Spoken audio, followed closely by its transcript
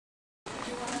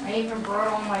I even brought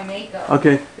all my makeup.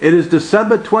 Okay, it is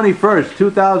December 21st,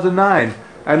 2009.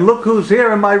 And look who's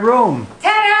here in my room.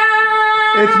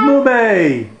 Ta-da! It's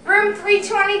Moomay. Room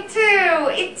 322.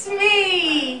 It's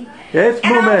me. Yeah, it's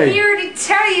and Moomay. I'm here to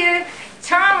tell you,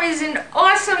 Tom is an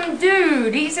awesome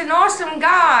dude. He's an awesome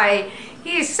guy.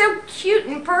 He is so cute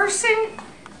in person.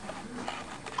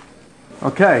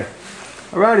 Okay,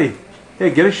 alrighty.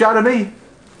 Hey, get a shot of me.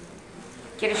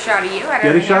 Get a shot of you. I don't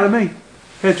Get a know. shot of me.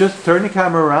 Here, just turn the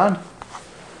camera around.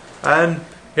 And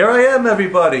here I am,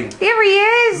 everybody. There he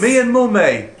is. Me and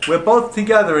Moomay. We're both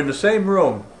together in the same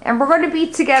room. And we're going to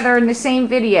be together in the same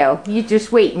video. You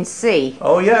just wait and see.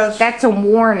 Oh, yes. That's a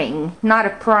warning, not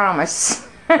a promise.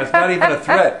 That's not even a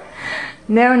threat.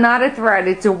 No, not a threat.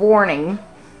 It's a warning.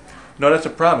 No, that's a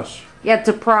promise. Yeah, it's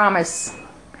a promise.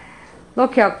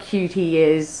 Look how cute he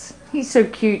is. He's so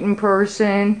cute in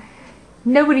person.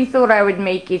 Nobody thought I would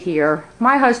make it here.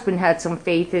 My husband had some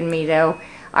faith in me, though.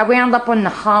 I wound up on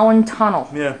the Holland Tunnel.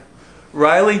 Yeah.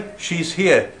 Riley, she's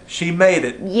here. She made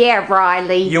it. Yeah,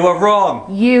 Riley. You were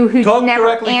wrong. You who Talk never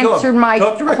directly to him. answered my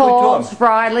Talk directly calls, to him.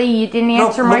 Riley. You didn't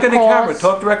answer my calls. Look at the camera.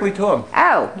 Talk directly to him.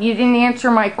 Oh, you didn't answer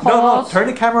my No, calls? turn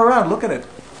the camera around. Look at it.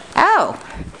 Oh.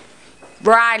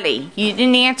 Riley, you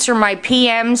didn't answer my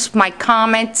PMs, my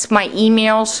comments, my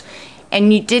emails,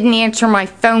 and you didn't answer my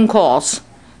phone calls.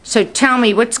 So tell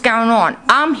me what's going on.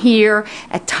 I'm here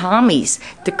at Tommy's,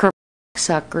 the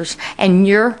suckers, and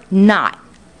you're not.